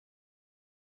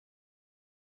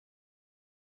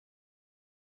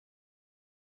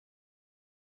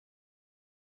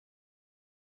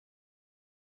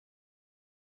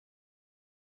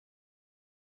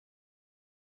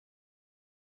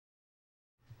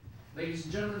Ladies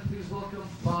and gentlemen, please welcome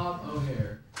Bob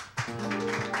O'Hare.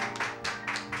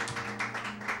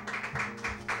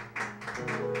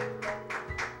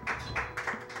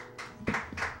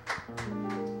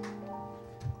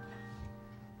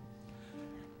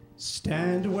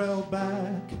 Stand well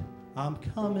back, I'm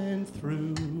coming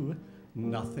through.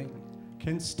 Nothing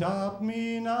can stop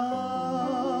me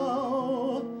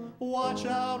now. Watch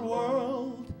out,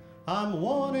 world, I'm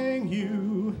warning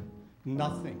you.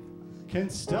 Nothing can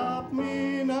stop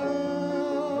me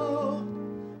now.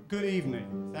 Good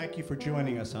evening. Thank you for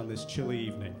joining us on this chilly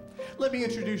evening. Let me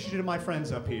introduce you to my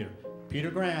friends up here.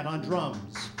 Peter Grant on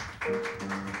drums,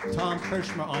 Tom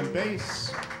Kirshmer on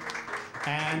bass,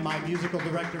 and my musical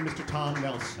director, Mr. Tom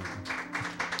Nelson.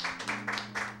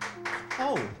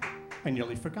 Oh, I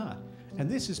nearly forgot. And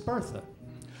this is Bertha.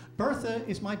 Bertha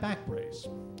is my back brace.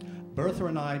 Bertha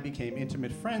and I became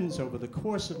intimate friends over the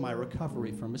course of my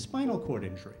recovery from a spinal cord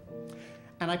injury.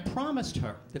 And I promised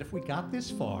her that if we got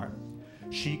this far,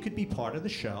 she could be part of the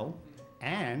show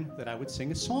and that I would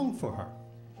sing a song for her.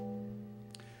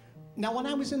 Now, when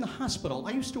I was in the hospital,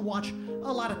 I used to watch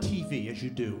a lot of TV, as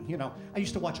you do. You know, I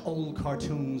used to watch old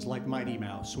cartoons like Mighty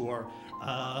Mouse or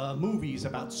movies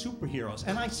about superheroes.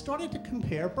 And I started to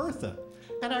compare Bertha.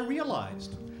 And I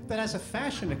realized that as a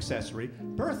fashion accessory,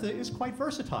 Bertha is quite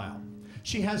versatile.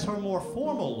 She has her more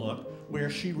formal look, where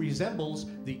she resembles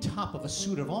the top of a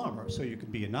suit of armor, so you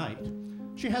could be a knight.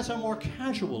 She has her more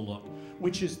casual look,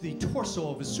 which is the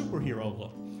torso of a superhero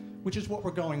look, which is what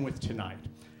we're going with tonight.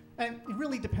 And it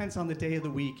really depends on the day of the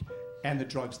week and the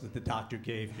drugs that the doctor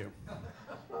gave you.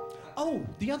 Oh,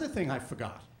 the other thing I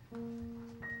forgot.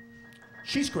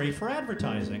 She's great for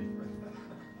advertising.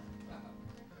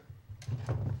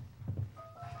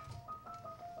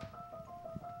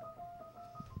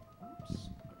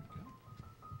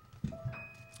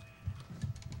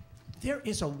 There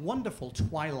is a wonderful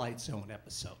Twilight Zone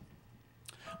episode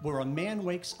where a man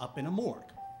wakes up in a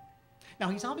morgue. Now,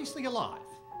 he's obviously alive,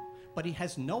 but he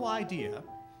has no idea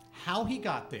how he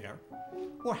got there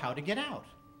or how to get out.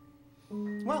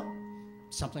 Well,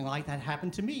 something like that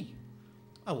happened to me.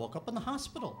 I woke up in the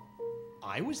hospital.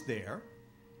 I was there.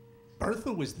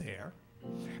 Bertha was there.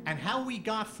 And how we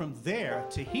got from there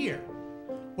to here,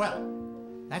 well,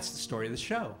 that's the story of the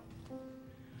show.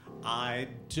 I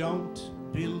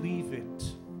don't believe it.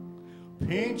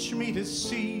 Pinch me to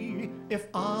see if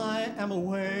I am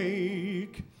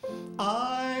awake.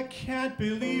 I can't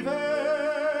believe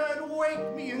it.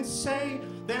 Wake me and say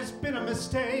there's been a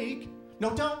mistake.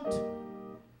 No, don't.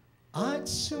 I'd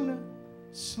sooner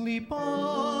sleep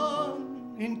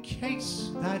on, in case,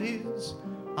 that is,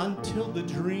 until the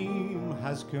dream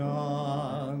has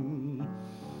gone.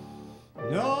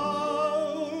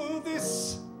 No,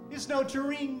 this is no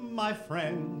dream, my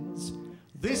friends.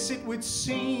 This, it would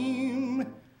seem,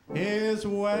 is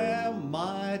where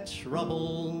my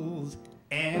troubles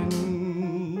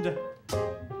end.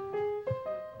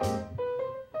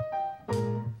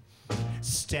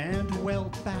 Stand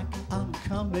well back, I'm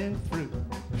coming through.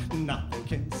 Nothing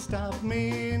can stop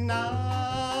me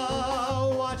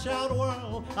now. Watch out,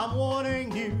 world, I'm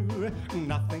warning you.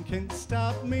 Nothing can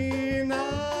stop me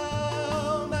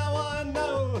now. Now I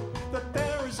know that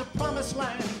there is a promised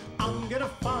land. I'm gonna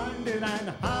find it, and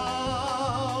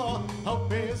how?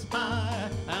 Hope is high,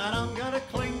 and I'm gonna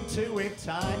cling to it.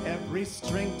 Tie every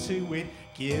string to it,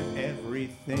 give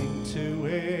everything to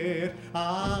it.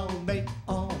 I'll make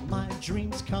all my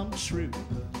dreams come true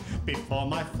before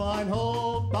my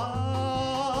final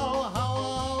bow. How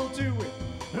I'll do it,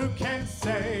 who can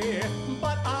say?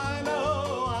 But I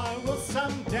know I will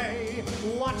someday.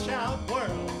 Watch out,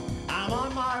 world, I'm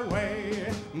on my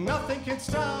way. Nothing can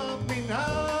stop me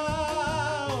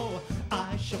now.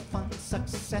 I shall find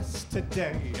success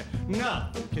today.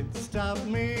 Nothing can stop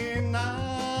me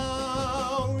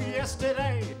now.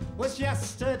 Yesterday was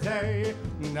yesterday.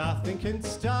 Nothing can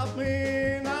stop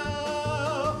me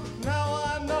now. Now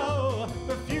I know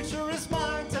the future is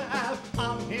mine to have.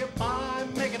 I'm hereby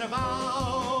making a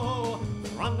vow.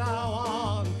 From now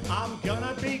on, I'm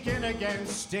gonna begin again.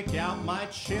 Stick out my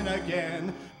chin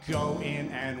again. Go in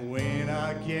and win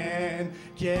again.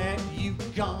 Get you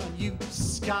gone, you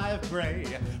sky of gray.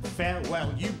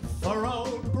 Farewell, you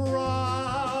furrowed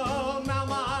brow. Now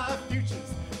my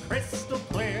future's crystal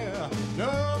clear.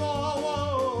 No more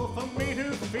woe for me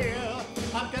to fear.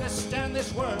 I'm gonna stand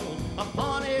this world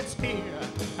upon its ear,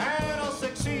 and I'll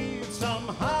succeed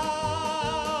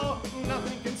somehow.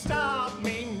 Nothing can stop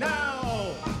me now.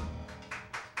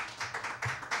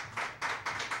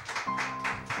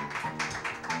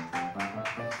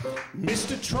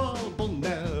 Mr. Trouble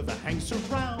never hangs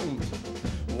around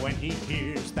when he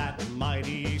hears that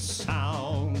mighty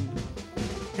sound.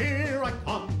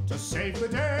 save the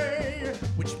day,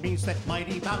 which means that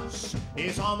Mighty Mouse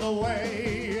is on the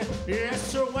way. Yes,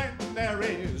 sir, when there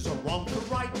is a wrong to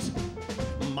right,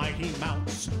 Mighty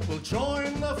Mouse will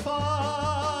join the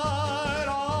fight.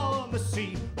 On the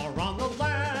sea or on the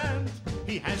land,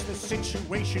 he has the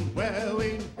situation well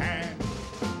in hand.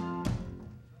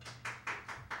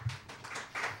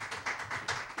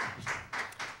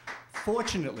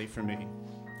 Fortunately for me,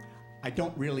 I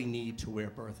don't really need to wear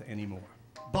Bertha anymore.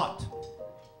 But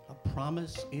a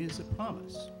promise is a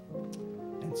promise.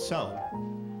 And so,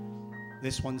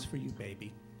 this one's for you,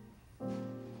 baby.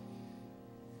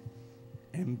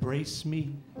 Embrace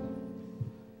me,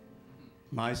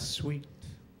 my sweet,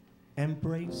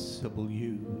 embraceable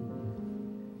you.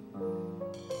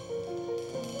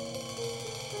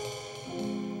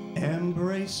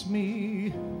 Embrace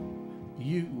me,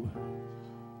 you,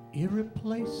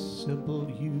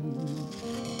 irreplaceable you.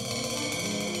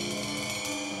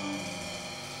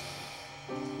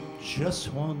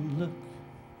 Just one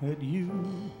look at you,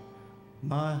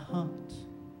 my heart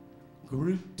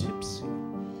grew tipsy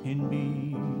in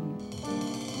me.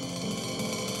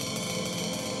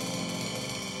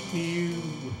 You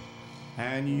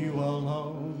and you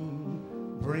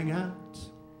alone bring out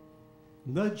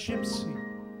the gypsy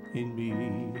in me.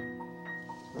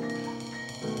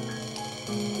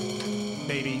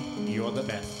 Baby, you're the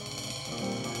best.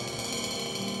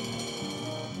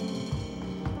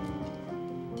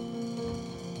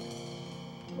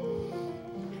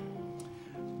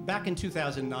 Back in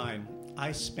 2009,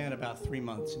 I spent about 3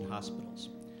 months in hospitals,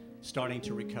 starting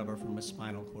to recover from a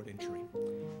spinal cord injury.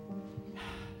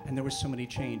 And there were so many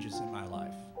changes in my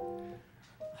life.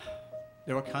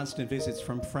 There were constant visits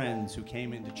from friends who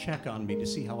came in to check on me to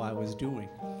see how I was doing.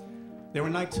 There were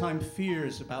nighttime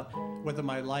fears about whether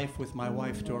my life with my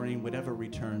wife, Doreen, would ever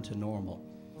return to normal.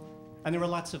 And there were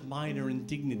lots of minor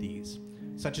indignities,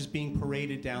 such as being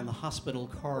paraded down the hospital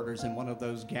corridors in one of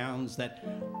those gowns that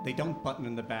they don't button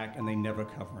in the back and they never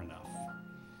cover enough.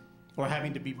 Or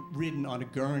having to be ridden on a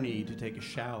gurney to take a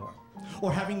shower.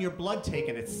 Or having your blood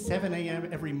taken at 7 a.m.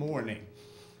 every morning.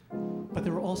 But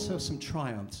there were also some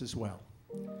triumphs as well.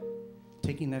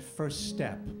 Taking that first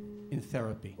step in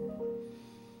therapy.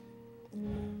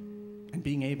 And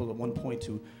being able at one point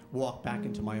to walk back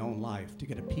into my own life, to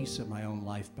get a piece of my own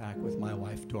life back with my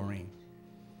wife, Doreen.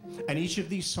 And each of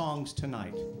these songs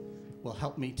tonight will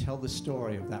help me tell the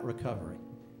story of that recovery.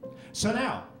 So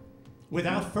now,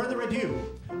 without further ado,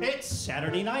 it's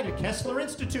Saturday night at Kessler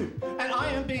Institute, and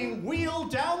I am being wheeled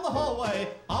down the hallway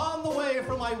on the way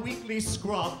from my weekly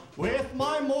scrub with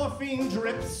my morphine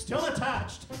drip still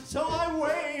attached. So I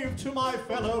wave to my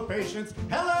fellow patients.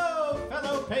 Hello,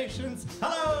 fellow patients.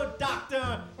 Hello,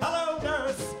 doctor. Hello,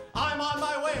 nurse. I'm on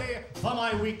my way for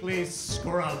my weekly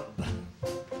scrub.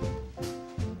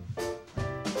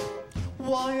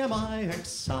 Why am I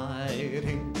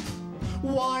exciting?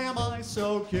 Why am I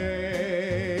so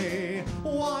gay?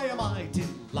 Why am I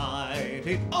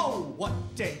delighted? Oh, what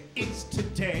day is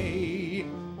today?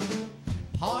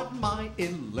 Pardon my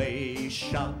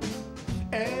elation.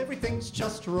 Everything's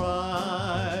just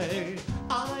right.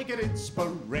 I get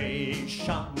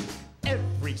inspiration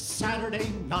every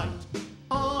Saturday night.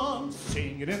 I'm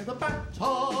singing in the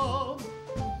bathtub,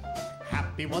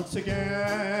 happy once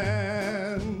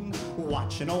again,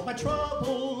 watching all my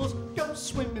troubles go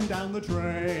swimming down the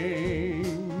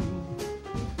drain.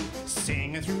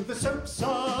 Singing through the soap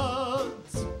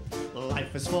suds,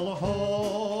 life is full of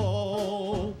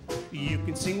hope. You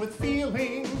can sing with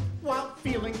feeling while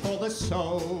feeling for the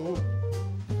soul.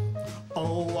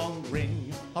 Oh, a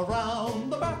ring around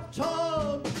the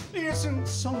bathtub isn't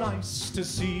so nice to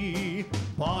see,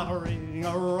 but a ring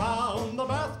around the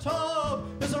bathtub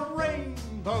is a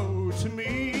rainbow to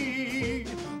me.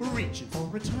 Reaching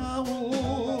for a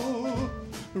towel,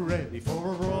 ready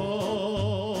for a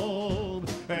rub.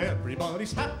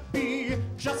 Everybody's happy,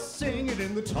 just singing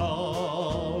in the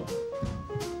tub.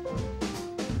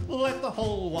 Let the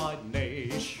whole wide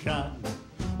nation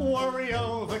worry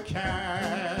over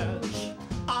cash.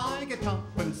 I get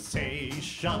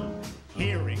compensation,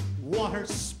 hearing water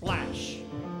splash.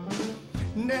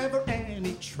 Never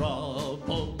any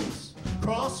troubles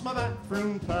cross my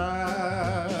bathroom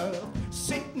path.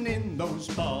 Sitting in those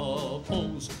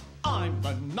bubbles, I'm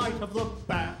the knight of the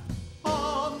bath.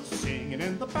 I'm singing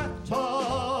in the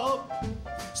bathtub,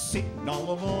 sitting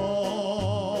all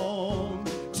alone,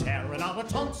 tearing out a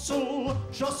tonsil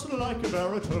just like a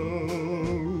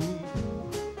baritone.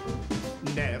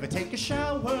 Never take a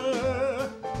shower,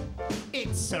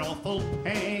 it's an awful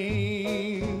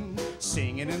pain.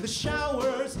 Singing in the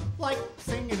showers like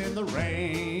singing in the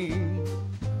rain.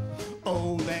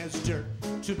 Oh, there's dirt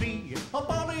to be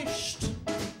abolished.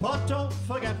 But don't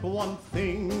forget one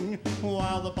thing,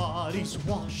 while the body's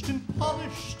washed and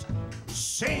polished,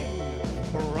 sing,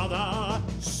 brother,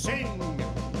 sing.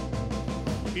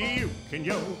 You can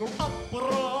yodel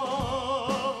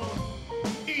opera,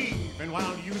 even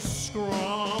while you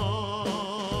scrub.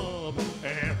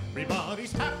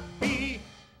 Everybody's happy.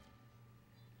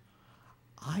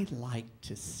 I like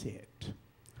to sit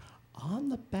on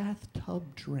the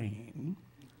bathtub drain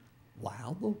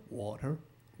while the water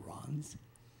runs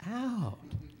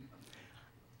out.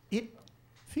 It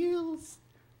feels,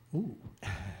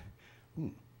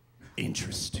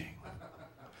 interesting.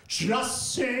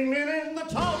 Just singing in the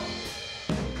tub.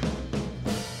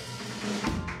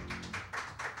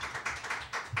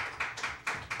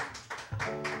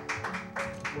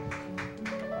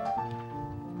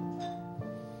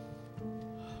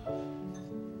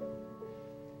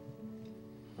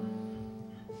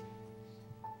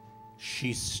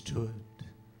 She stood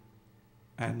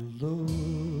and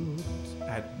looked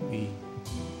at me,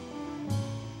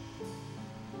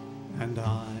 and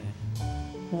I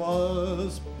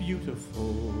was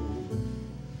beautiful,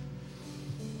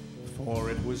 for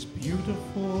it was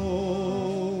beautiful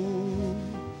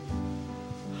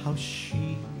how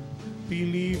she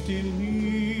believed in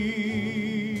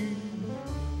me.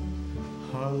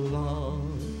 Her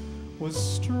love was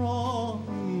strong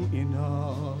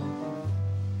enough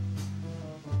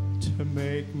to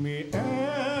make me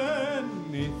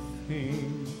anything.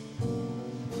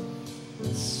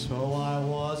 So I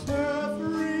was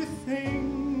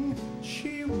everything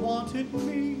she wanted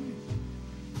me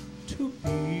to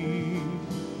be.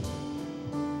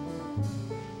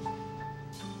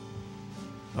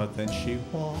 But then she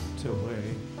walked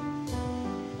away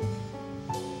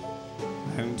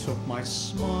and took my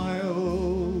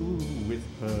smile with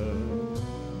her.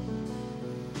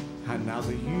 And now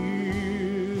the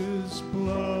years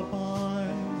blur by,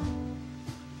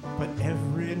 but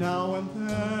every now and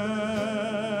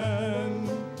then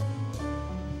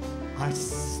I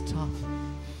stop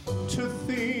to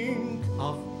think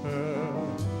of her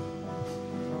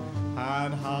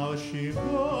and how she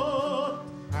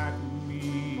looked at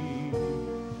me,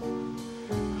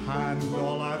 and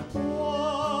all at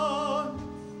once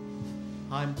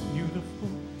I'm beautiful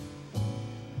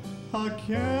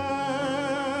again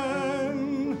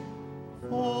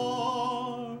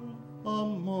for a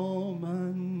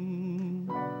moment.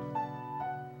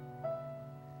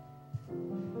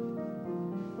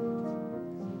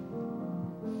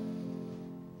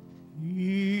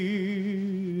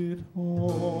 It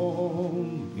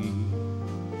only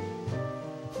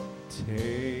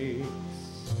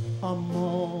takes a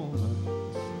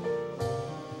moment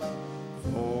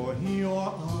for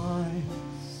your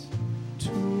eyes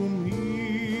to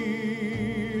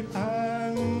meet,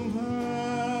 and then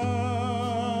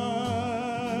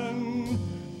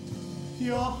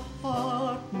your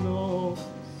heart knows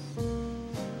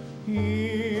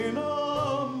in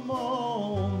a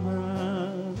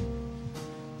moment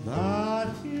that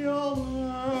you'll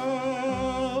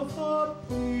never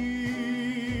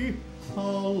be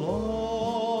alone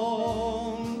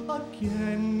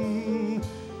again.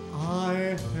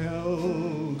 I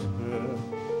held her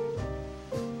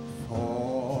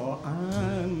for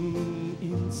an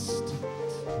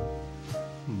instant,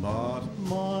 but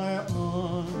my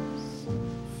arms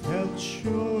felt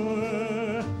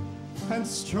sure and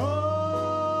strong.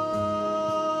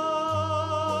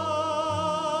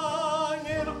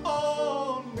 It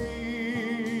only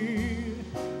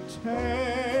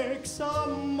takes a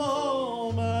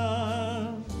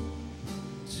moment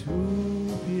to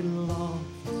be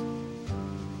loved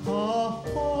a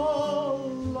whole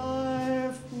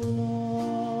life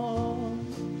long,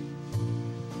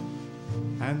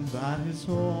 and that is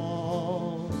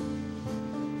all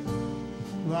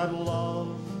that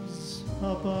love's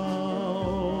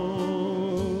about,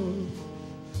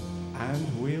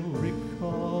 and we'll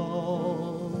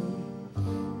recall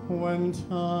when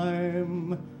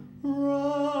time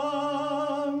runs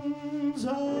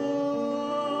out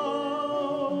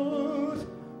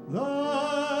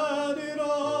that it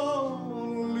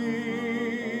only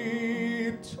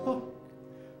took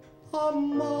a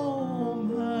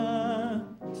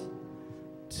moment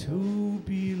to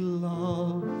be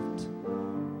loved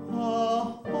a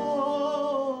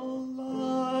whole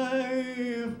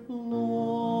life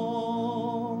long.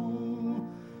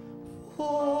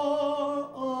 For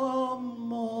a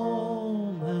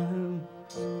moment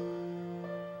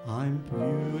I'm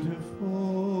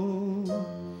beautiful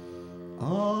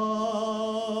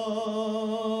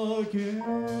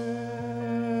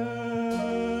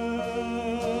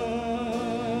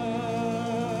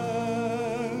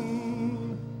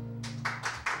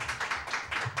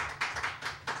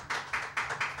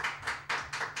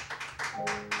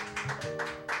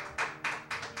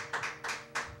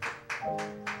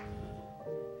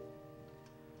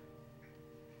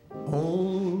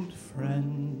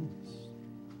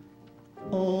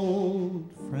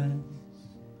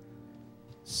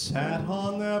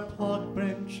their park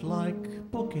bench like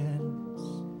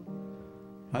bookends.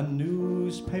 A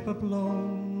newspaper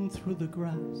blown through the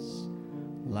grass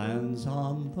lands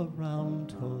on the round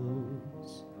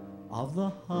toes of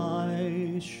the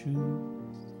high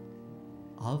shoes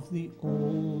of the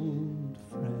old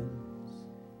friends.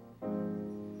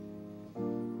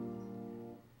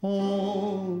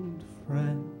 Old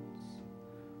friends,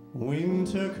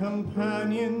 winter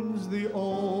companions, the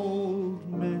old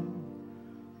men,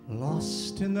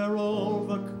 lost in their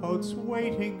overcoats,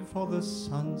 waiting for the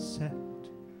sunset.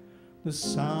 The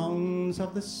sounds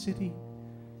of the city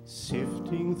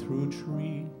sifting through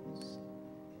trees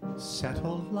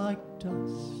settle like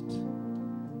dust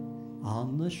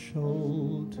on the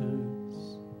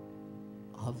shoulders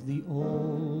of the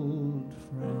old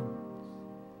friends.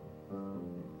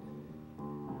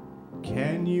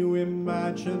 Can you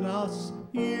imagine us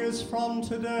years from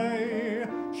today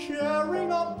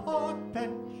sharing a park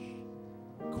bench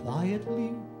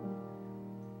quietly?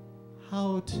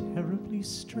 How terribly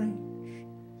strange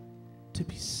to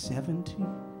be 70.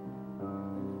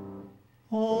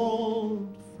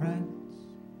 Old friends,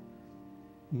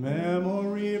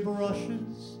 memory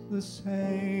brushes the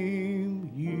same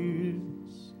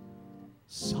years,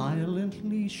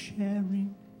 silently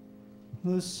sharing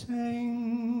the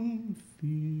same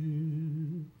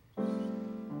fears.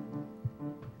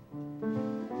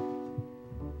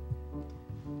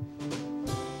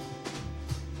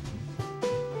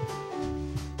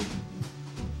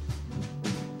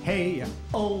 Hey,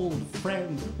 old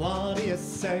friend, what do you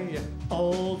say?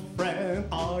 Old friend,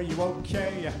 are you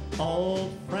okay?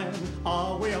 Old friend,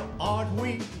 are we or aren't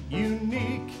we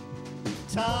unique?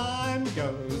 Time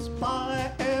goes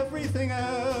by, everything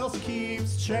else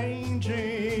keeps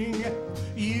changing.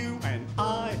 You and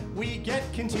I, we get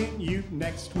continued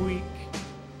next week.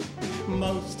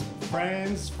 Most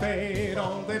friends fade,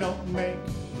 oh, they don't make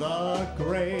the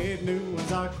grade. New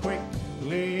ones are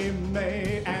quickly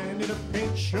made, and in a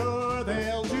pinch, sure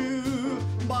they'll do.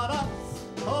 But us,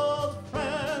 old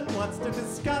friend, what's to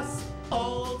discuss?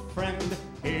 Old friend,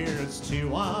 here's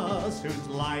to us, who's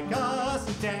like us,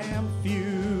 damn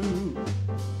few.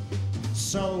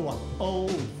 So,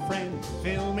 old friend,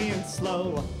 fill me in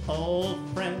slow. Old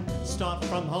friend, start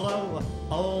from hello.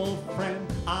 Old friend,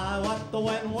 I want the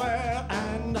when, where,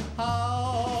 and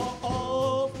how.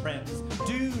 Old friends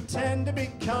do tend to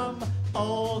become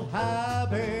old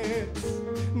habits.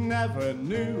 Never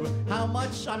knew how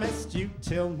much I missed you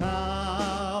till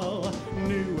now.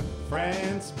 New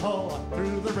friends pour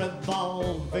through the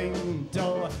revolving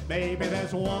door. Maybe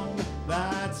there's one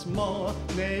that's more.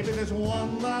 Maybe there's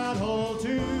one that'll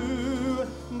do.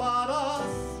 But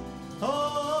us,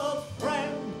 old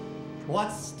friend,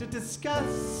 what's to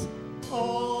discuss?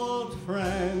 Old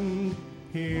friend,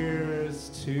 here's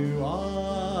to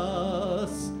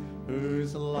us,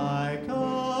 who's like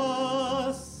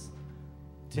us,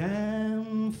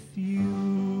 damn few.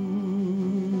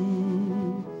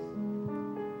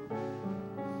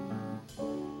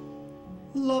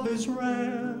 Love is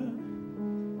rare,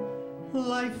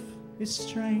 life is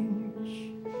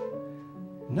strange,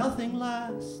 nothing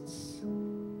lasts,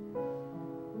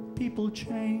 people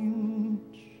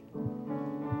change.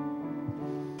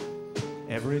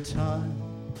 Every time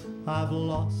I've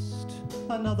lost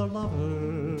another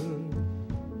lover,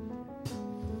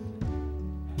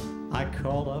 I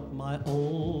call up my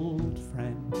old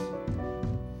friend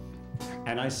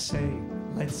and I say,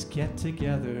 let's get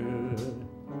together.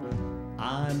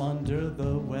 I'm under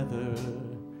the weather.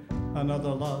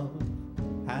 Another love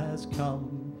has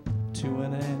come to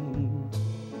an end.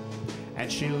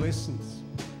 And she listens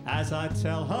as I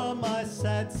tell her my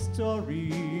sad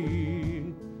story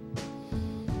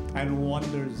and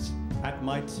wonders at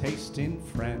my taste in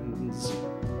friends.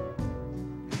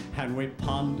 And we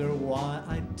ponder why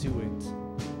I do it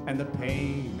and the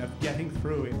pain of getting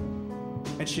through it.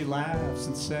 And she laughs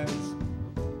and says,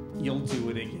 you'll do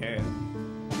it again.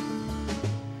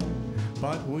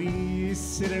 But we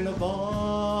sit in a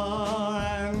bar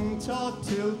and talk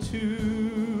till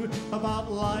 2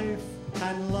 about life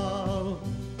and love,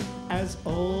 as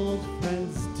old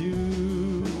friends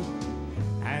do,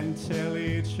 and tell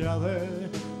each other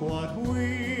what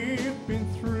we've been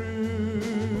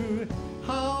through.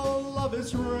 How love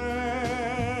is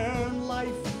rare,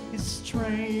 life is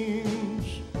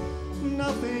strange,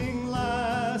 nothing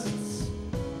lasts,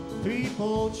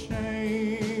 people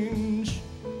change.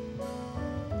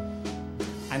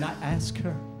 And I ask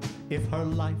her if her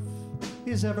life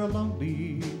is ever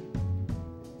lonely,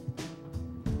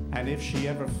 and if she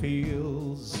ever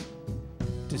feels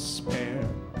despair.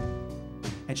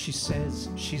 And she says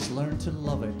she's learned to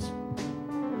love it,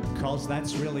 'cause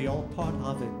that's really all part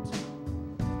of it,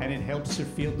 and it helps her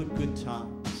feel the good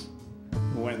times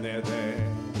when they're there.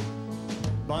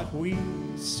 But we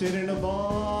sit in a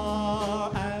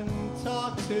bar and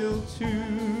talk till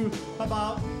 2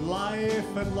 about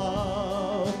life and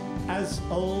love as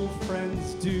old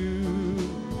friends do,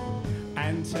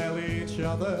 and tell each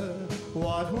other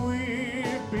what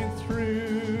we've been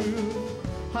through.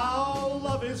 How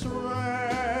love is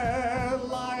rare,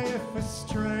 life is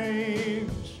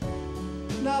strange,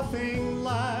 nothing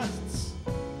lasts,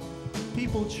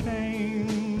 people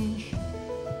change.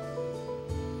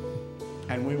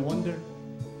 And we wonder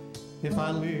if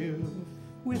I live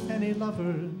with any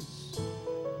lovers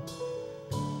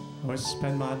or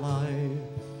spend my life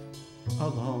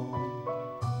alone.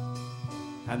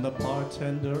 And the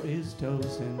bartender is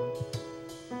dozing,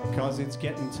 'cause it's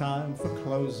getting time for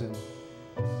closing.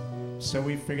 So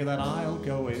we figure that I'll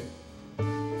go it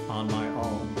on my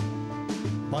own.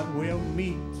 But we'll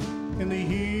meet in the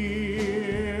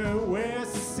year we're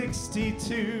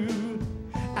 62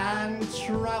 and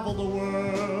travel the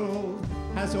world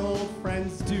as old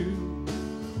friends do,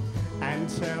 and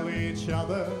tell each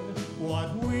other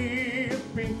what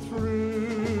we've been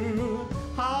through.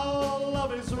 How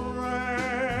love is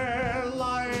rare,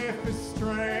 life is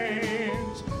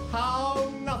strange,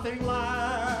 how nothing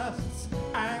lasts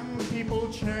and people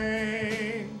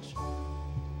change.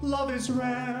 Love is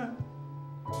rare,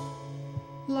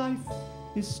 life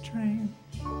is strange,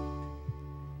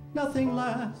 nothing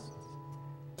lasts,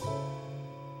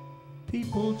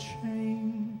 people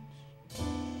change.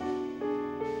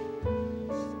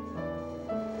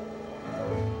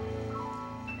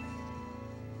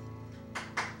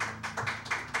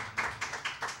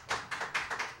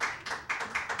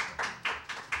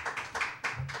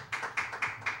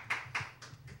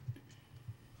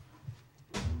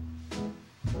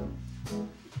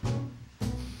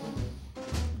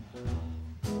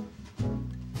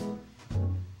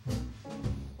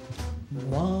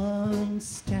 One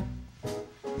step,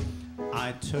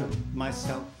 I took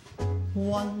myself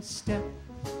one step,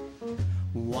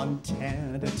 one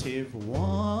tentative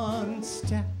one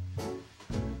step,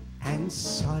 and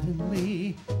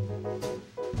suddenly,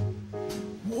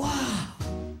 wow,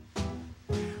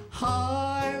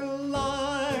 high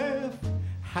life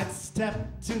had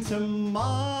stepped into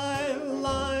my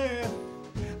life.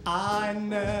 I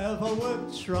never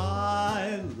would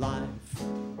try life,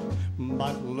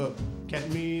 but look at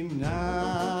me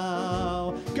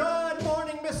now. Good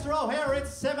morning, Mr. O'Hare.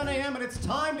 It's 7 a.m. and it's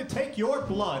time to take your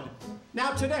blood.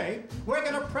 Now today, we're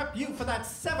gonna prep you for that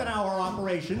 7-hour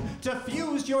operation to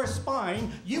fuse your spine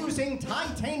using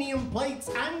titanium plates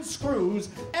and screws.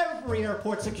 Every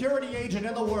airport security agent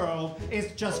in the world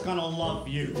is just gonna love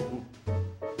you.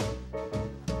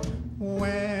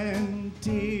 When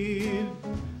did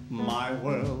my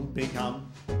world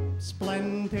become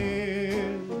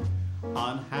splendid?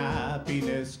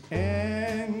 Unhappiness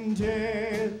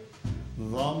ended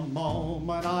the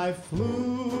moment I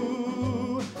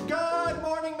flew. Good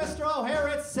morning, Mr. O'Hare.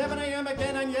 It's 7 a.m.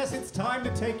 again, and yes, it's time to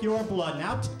take your blood.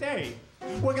 Now today,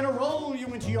 we're gonna roll you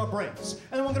into your brace,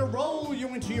 and then we're gonna roll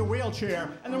you into your wheelchair,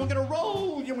 and then we're gonna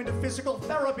roll you into physical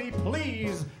therapy.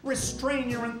 Please restrain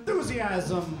your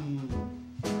enthusiasm.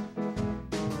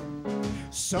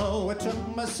 So I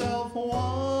took myself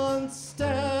one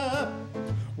step,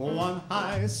 one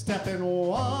high step and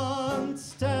one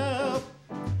step,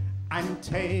 and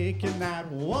taking that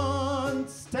one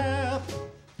step,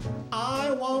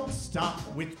 I won't stop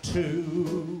with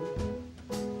 2.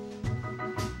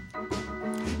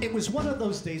 It was one of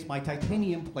those days my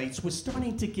titanium plates was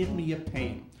starting to give me a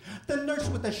pain. The nurse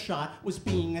with the shot was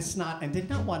being a snot and did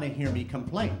not want to hear me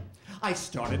complain. I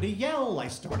started to yell, I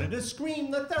started to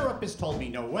scream. The therapist told me,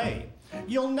 no way.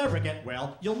 You'll never get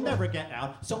well, you'll never get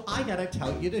out, so I gotta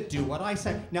tell you to do what I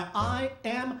say. Now, I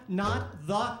am not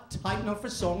the type known for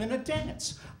song and a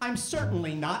dance. I'm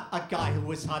certainly not a guy who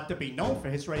was hot to be known for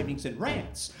his ravings and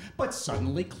rants. But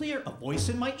suddenly clear, a voice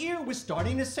in my ear was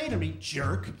starting to say to me,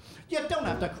 jerk, you don't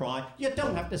have to cry, you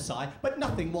don't have to sigh, but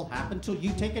nothing will happen till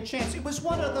you take a chance. It was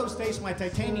one of those days my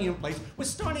titanium plate was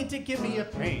starting to give me a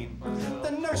pain.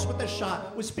 The nurse with the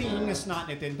shot was being a snot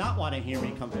and did not want to hear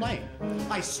me complain.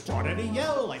 I started to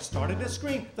yell, I started to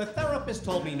scream. The therapist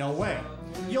told me, no way.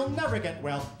 You'll never get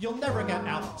well, you'll never get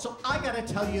out, so I gotta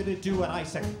tell you to do what I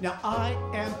say. Now, I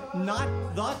am not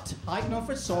the type known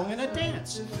for song and a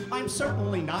dance. I'm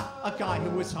certainly not a guy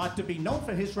who is hot to be known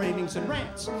for his ravings and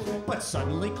rants. But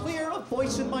suddenly clear, a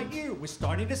voice in my ear was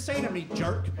starting to say to me,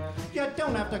 jerk, you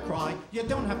don't have to cry, you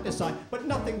don't have to sigh, but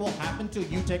nothing will happen till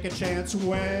you take a chance.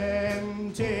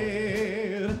 When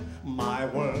did my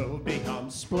world become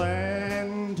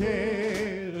splendid?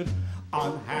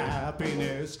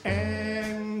 Unhappiness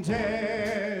ended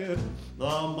the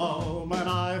moment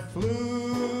I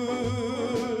flew.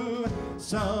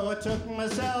 So I took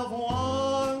myself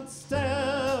one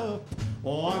step,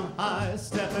 one high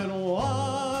step and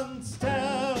one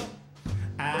step,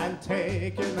 and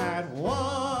taking that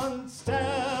one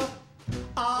step,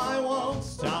 I won't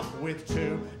stop with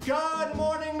two. Good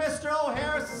morning, Mr.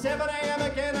 O'Hare, 7 a.m.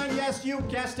 again, and yes, you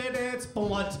guessed it, it's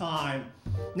blood time.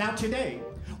 Now today,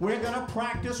 we're gonna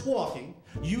practice walking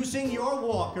using your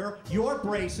walker, your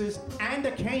braces, and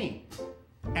a cane.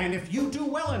 And if you do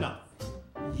well enough,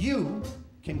 you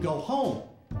can go home.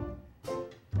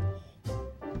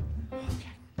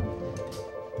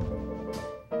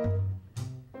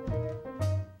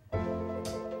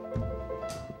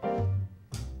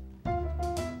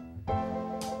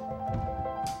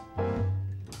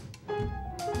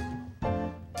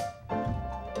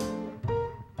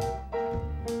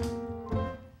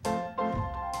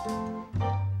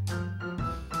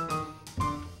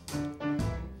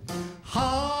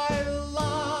 High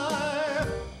life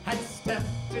had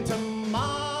stepped into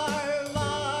my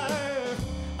life.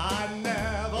 I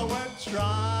never would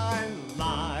try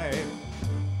life,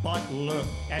 but look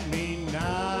at me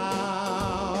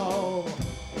now.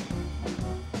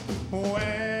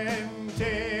 When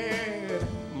did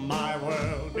my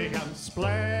world become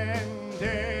splendid?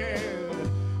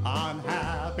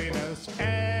 Unhappiness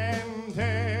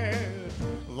ended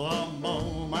the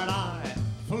moment I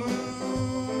flew.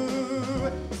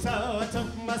 So I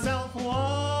took myself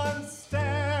one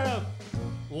step,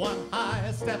 one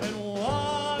high step and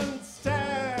one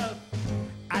step,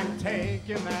 and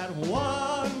taking that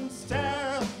one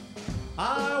step,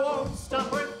 I won't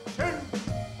stop with two.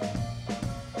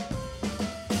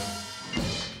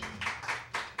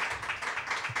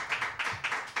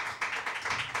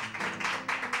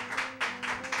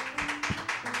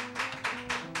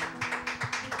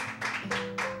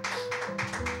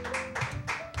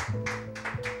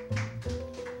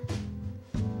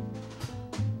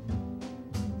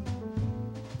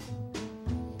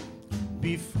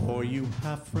 Before you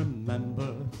half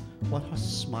remember what her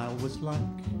smile was like,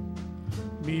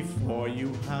 before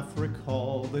you half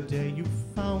recall the day you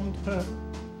found her,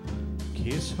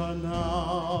 kiss her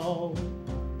now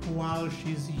while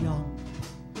she's young.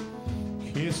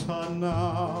 Kiss her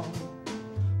now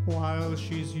while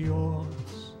she's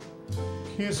yours.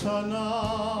 Kiss her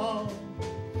now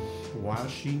while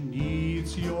she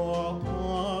needs your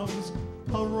arms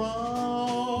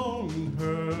around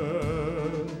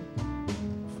her.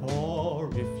 For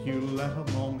if you let a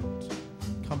moment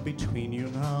come between you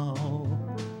now,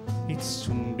 it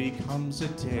soon becomes a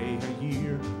day, a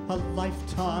year, a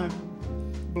lifetime.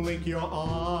 Blink your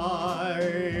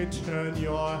eye, turn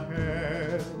your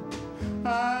head,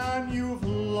 and you've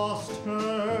lost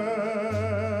her.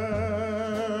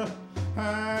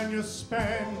 And you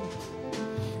spend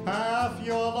half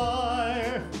your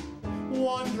life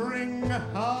wondering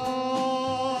how.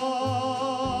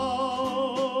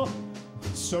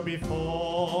 So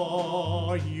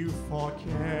before you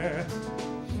forget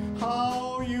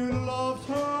how you loved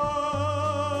her,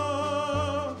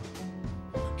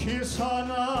 kiss her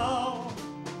now,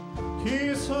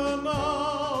 kiss her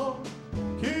now,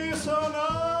 kiss her now.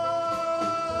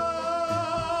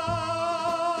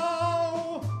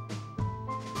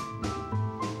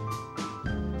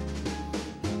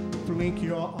 Blink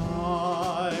your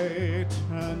eye,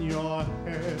 turn your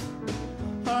head,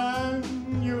 and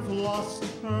you've lost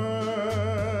her.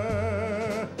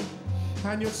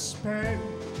 And you spend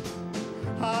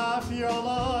half your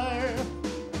life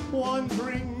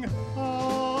wondering how.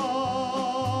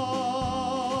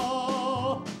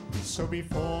 So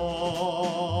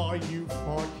before you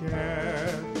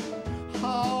forget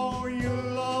how you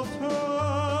loved her,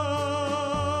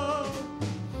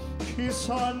 kiss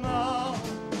her now,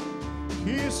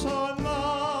 kiss her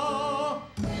now,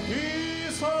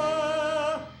 kiss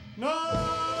her now.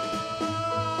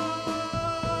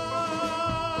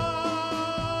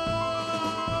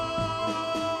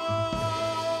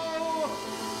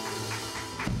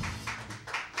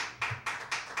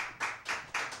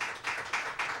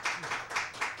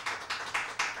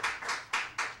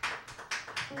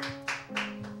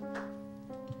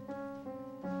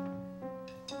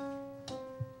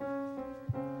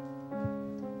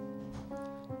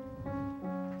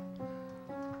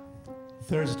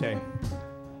 Thursday,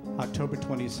 October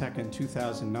 22nd,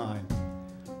 2009.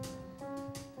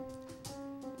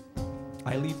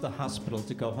 I leave the hospital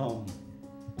to go home.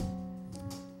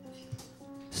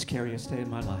 Scariest day of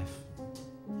my life.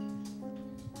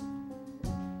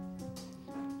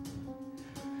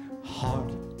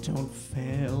 Heart, don't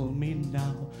fail me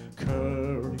now.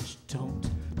 Courage, don't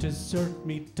desert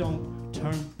me. Don't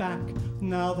turn back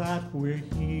now that we're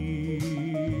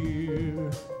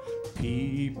here.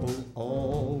 People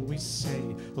always say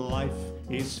life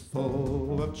is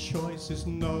full of choices.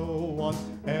 No one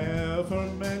ever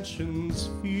mentions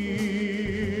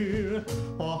fear,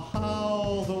 or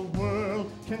how the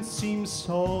world can seem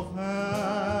so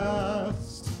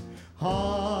vast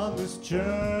on this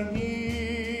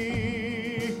journey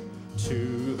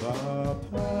to the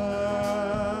past.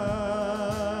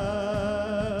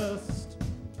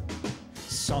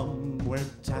 Somewhere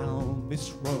down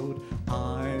this road,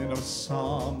 I know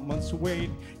someone's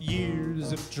waiting.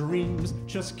 Years of dreams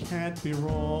just can't be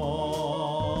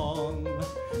wrong.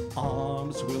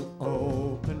 Arms will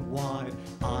open wide.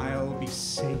 I'll be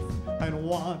safe and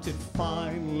wanted,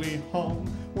 finally home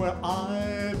where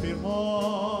I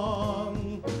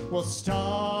belong. Well,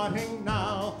 starting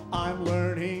now, I'm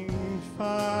learning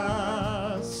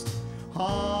fast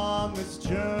on this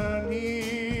journey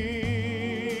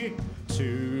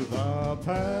to the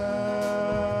past.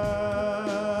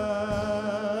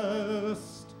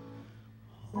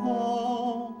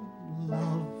 Oh,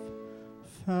 love,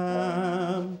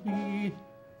 family,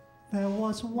 there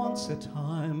was once a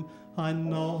time I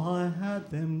know I had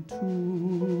them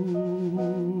too.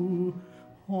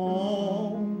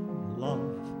 Home,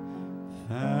 love,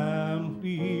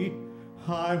 family,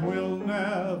 I will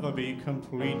never be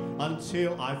complete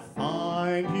until I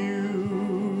find you.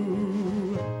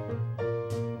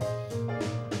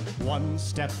 One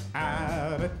step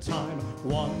at a time,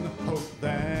 one hope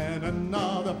then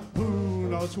another. Who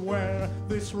knows where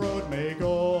this road may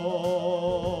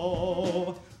go?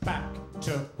 Back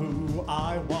to who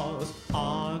I was,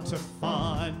 on to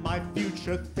find my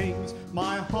future things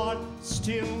my heart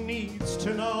still needs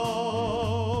to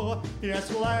know. Yes,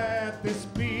 let this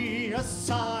be a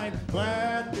sign,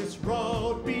 let this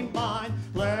road be mine,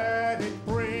 let it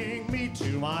bring me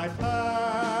to my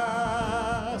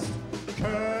past.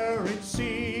 Courage,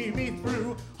 see me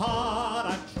through, heart,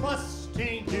 I'm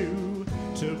trusting you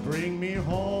to bring me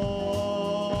home.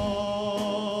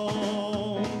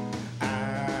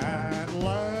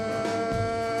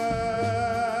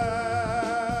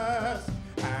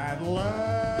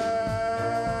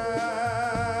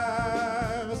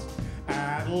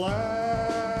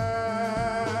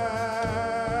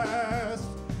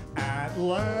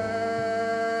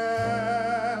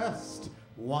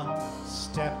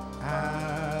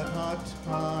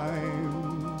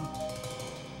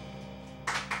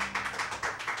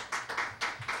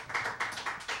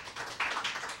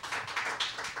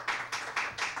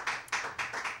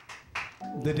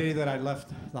 The day that I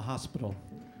left the hospital,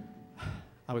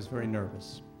 I was very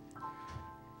nervous,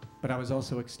 but I was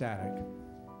also ecstatic,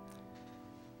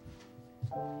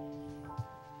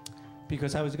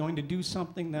 because I was going to do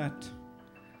something that,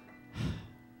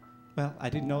 well, I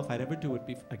didn't know if I'd ever do it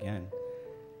again.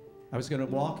 I was going to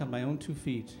walk on my own 2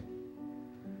 feet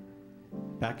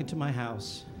back into my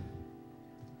house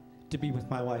to be with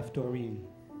my wife, Doreen,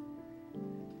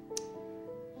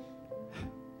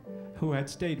 who had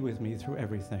stayed with me through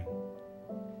everything.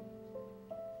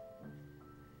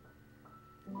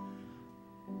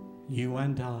 You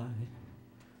and I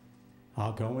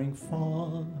are going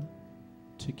far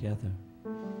together.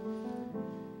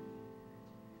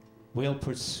 We'll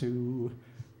pursue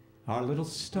our little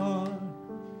star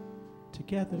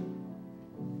together.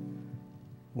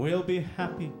 We'll be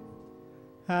happy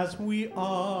as we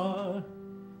are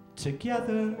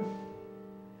together.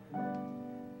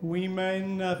 We may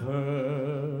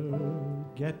never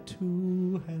get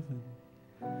to heaven,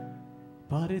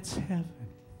 but it's heaven,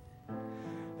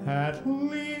 at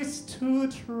least to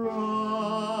try.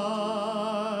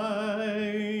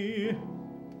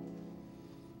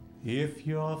 If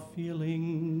you're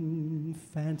feeling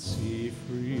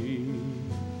fancy-free,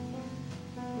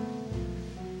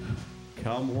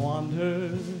 come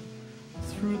wander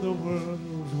through the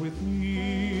world with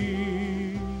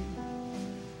me.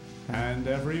 And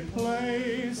every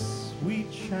place we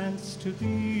chance to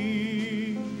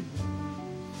be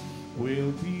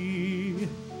will be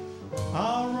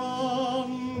our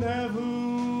rendezvous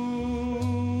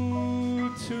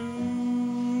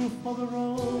too. For the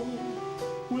road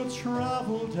we'll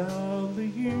travel down the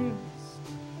years,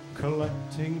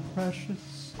 collecting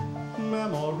precious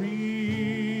memories.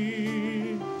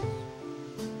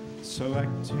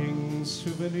 selecting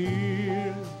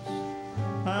souvenirs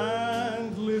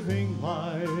and living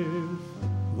life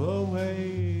the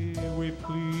way we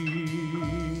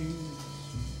please.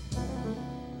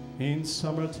 In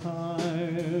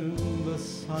summertime, the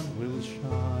sun will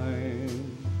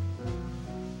shine.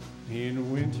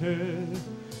 In winter,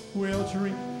 we'll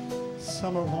drink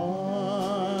summer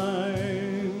wine.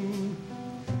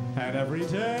 And every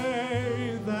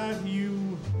day that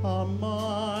you are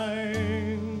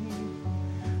mine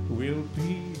will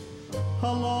be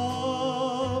a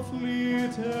lovely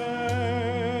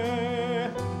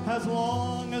day, as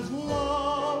long as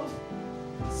love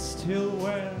still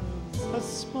wears a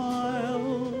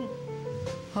smile.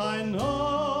 I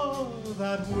know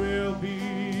that we'll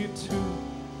be two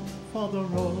for the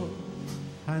road,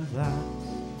 and that's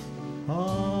a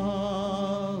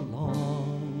long,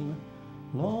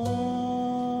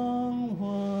 long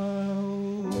while.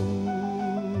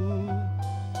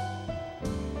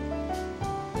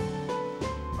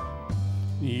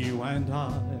 You and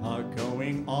I are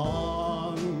going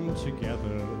on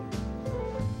together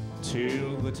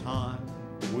till the time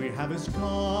we have is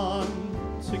gone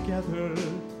together.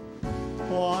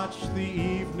 Watch the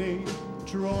evening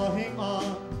drawing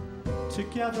on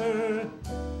together,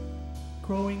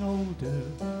 growing older,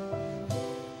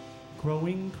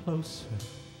 growing closer,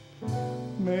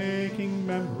 making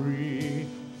memory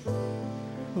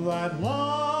that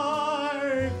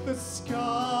like the sky,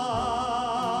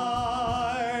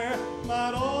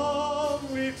 that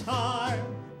only time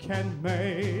can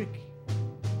make,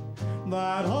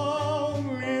 that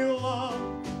only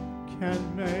love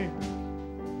can make,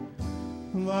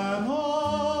 that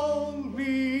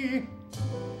only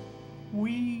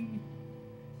we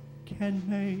can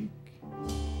make.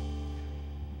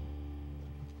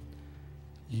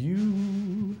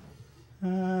 You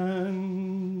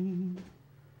and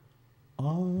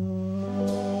I.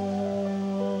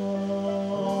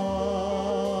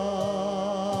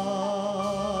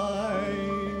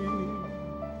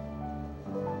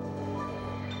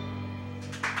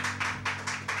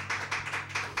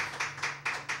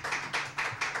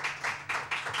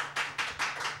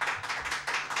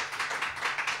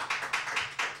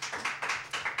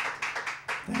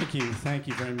 Thank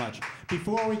you very much.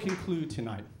 Before we conclude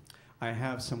tonight, I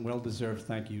have some well-deserved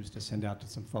thank yous to send out to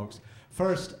some folks.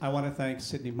 First, I want to thank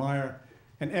Sidney Meyer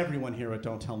and everyone here at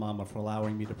Don't Tell Mama for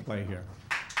allowing me to play here.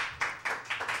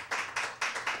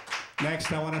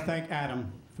 Next, I want to thank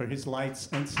Adam for his lights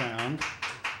and sound.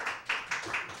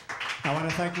 I want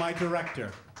to thank my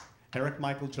director, Eric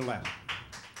Michael Gillett.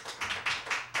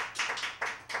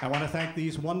 I want to thank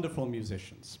these wonderful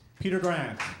musicians, Peter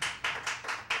Grant,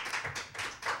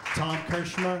 Tom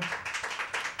Kirshmer,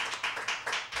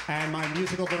 and my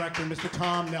musical director, Mr.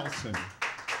 Tom Nelson.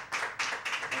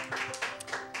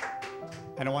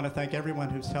 And I want to thank everyone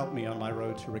who's helped me on my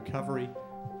road to recovery,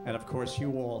 and of course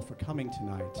you all for coming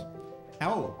tonight.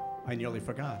 Oh, I nearly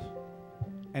forgot.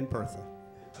 And Bertha.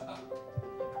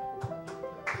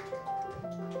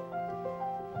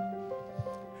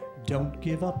 Don't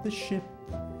give up the ship,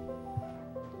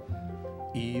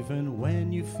 even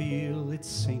when you feel it's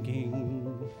sinking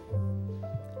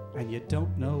and you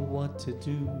don't know what to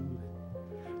do.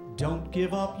 Don't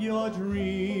give up your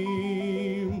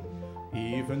dream,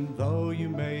 even though you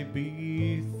may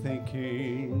be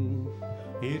thinking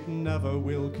it never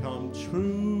will come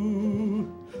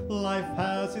true. Life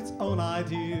has its own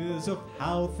ideas of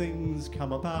how things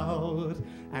come about,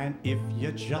 and if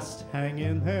you just hang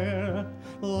in there,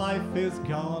 life is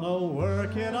gonna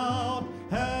work it out.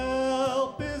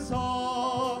 Help is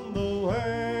on the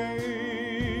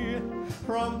way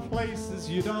from places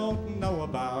you don't know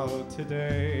about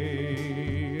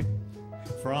today,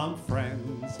 from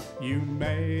friends you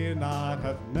may not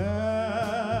have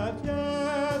met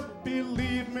yet.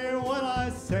 Believe me when I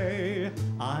say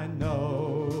I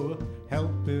know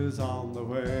help is on the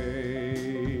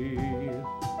way.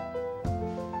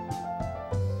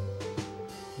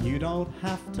 You don't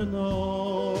have to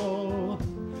know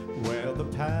where the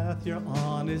path you're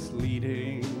on is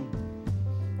leading.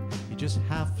 You just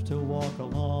have to walk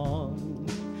along,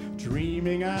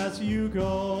 dreaming as you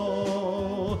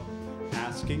go,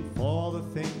 asking for the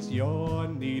things you're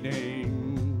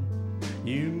needing.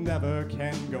 You never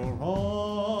can go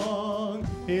wrong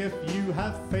if you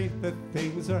have faith that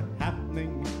things are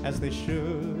happening as they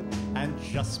should, and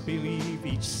just believe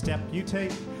each step you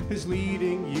take is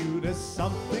leading you to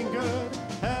something good.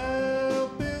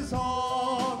 Help is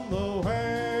on the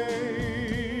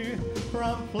way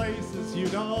from places you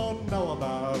don't know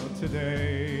about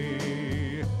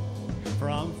today,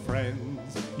 from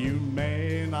friends you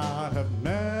may not have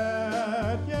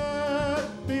met yet.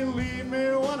 Believe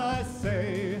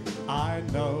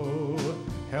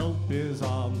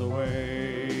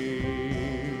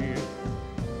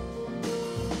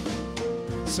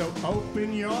So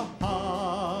open your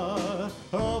heart,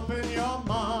 open your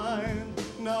mind.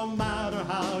 No matter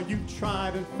how you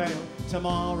tried and failed,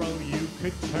 tomorrow you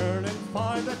could turn and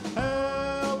find that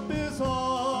help is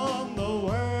on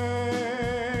the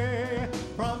way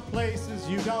from places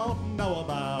you don't know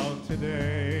about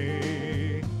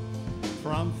today,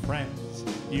 from friends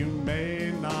you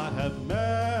may not have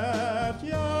met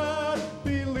yet.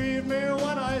 Believe me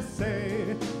when I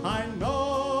say I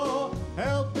know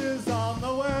help is on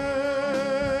the way.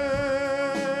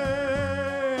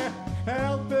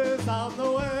 Help is on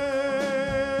the way.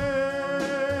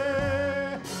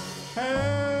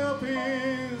 Help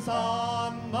is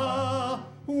on the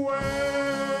way.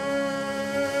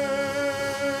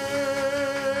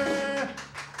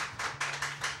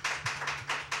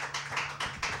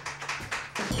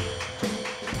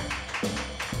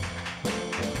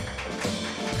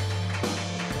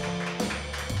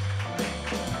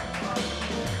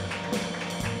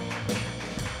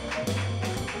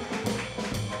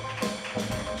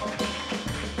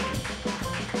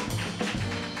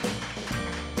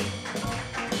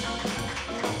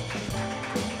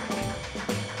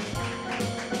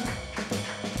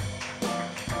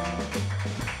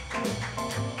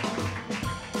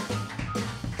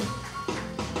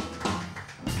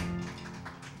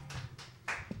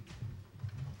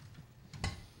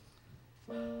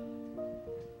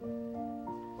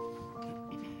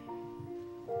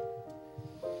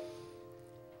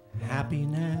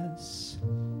 Happiness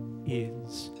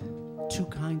is 2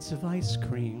 kinds of ice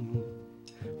cream,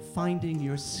 finding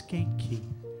your skate key,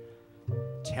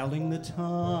 telling the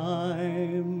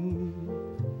time.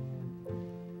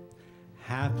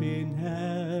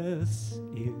 Happiness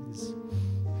is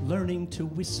learning to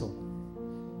whistle,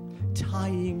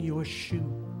 tying your shoe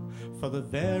for the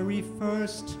very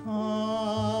first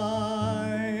time.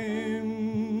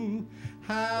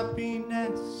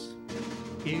 Happiness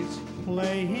is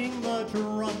playing the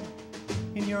drum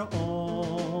in your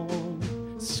own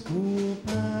school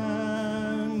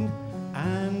band,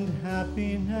 and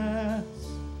happiness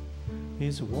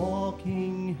is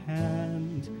walking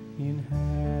hand in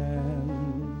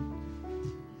hand.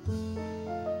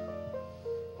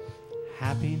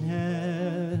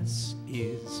 Happiness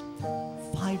is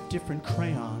 5 different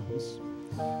crayons,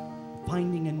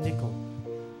 finding a nickel,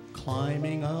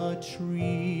 climbing a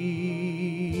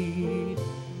tree.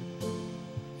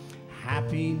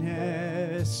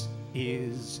 Happiness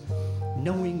is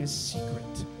knowing a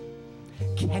secret,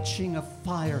 catching a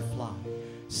firefly,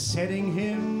 setting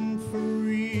him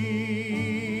free.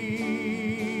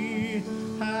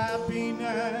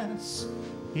 Happiness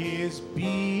is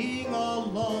being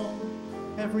alone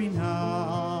every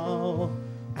now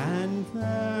and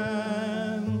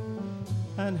then,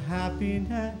 and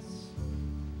happiness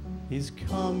is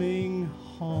coming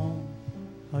home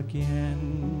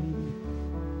again.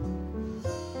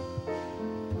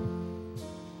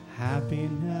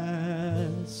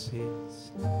 Happiness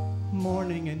is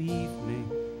morning and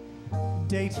evening,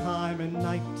 daytime and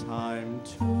nighttime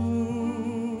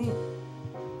too.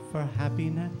 For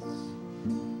happiness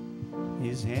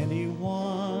is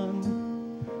anyone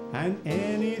and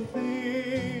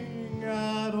anything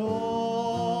at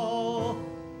all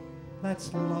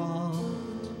that's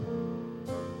loved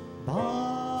by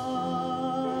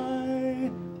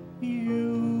you.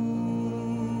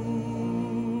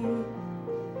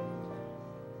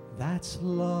 That's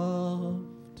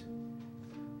loved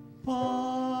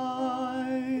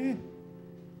by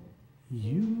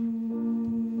you.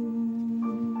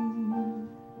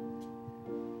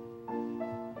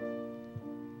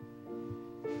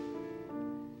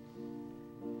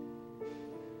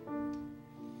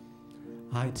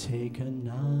 I take a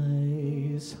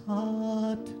nice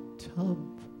hot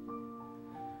tub.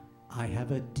 I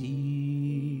have a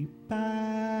deep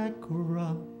back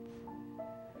rub,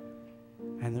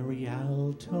 and the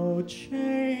Rialto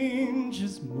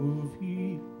changes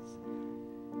movies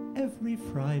every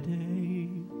Friday.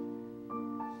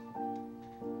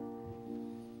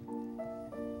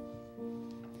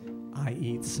 I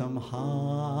eat some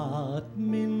hot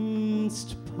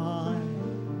minced pie.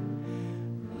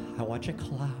 I watch a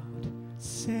cloud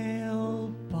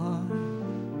sail by,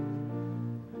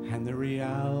 and the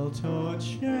Rialto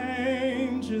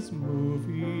changes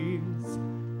movies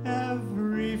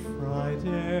every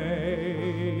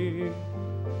Friday.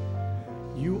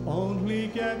 You only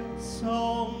get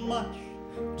so much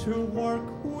to work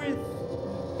with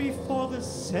before the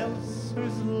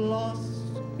seltzer's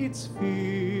lost its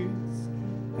fizz,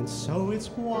 and so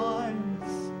it's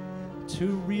wise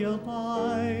to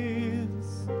realize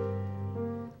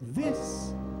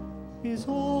this is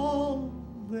all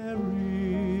there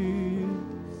is.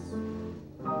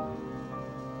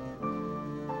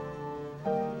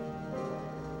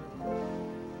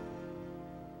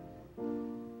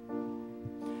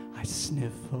 I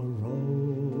sniff a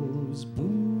rose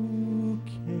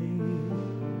bouquet.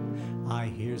 I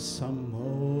hear some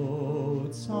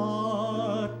Mozart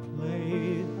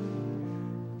played,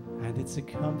 and it's a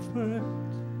comfort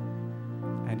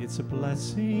and it's a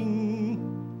blessing.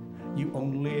 You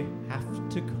only have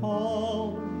to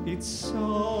call it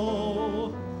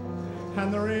so.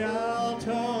 And the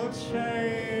Rialto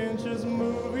changes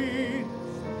movies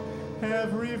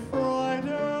every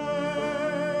Friday.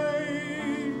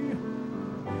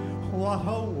 What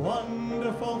a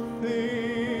wonderful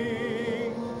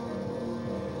thing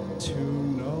to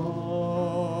know.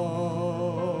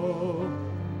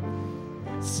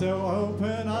 So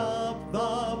open up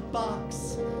the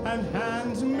box and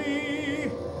hand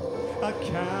me a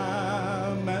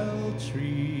camel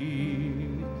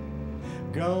treat.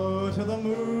 Go to the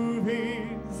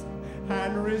movies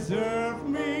and reserve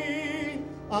me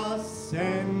a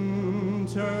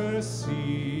center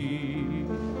seat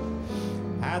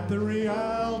at the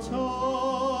Rialto,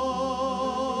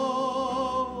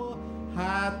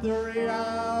 at the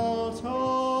Rialto.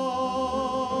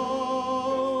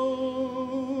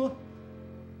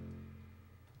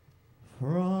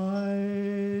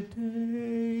 Friday.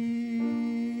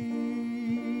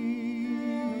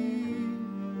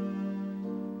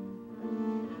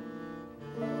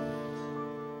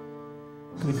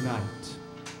 Good night.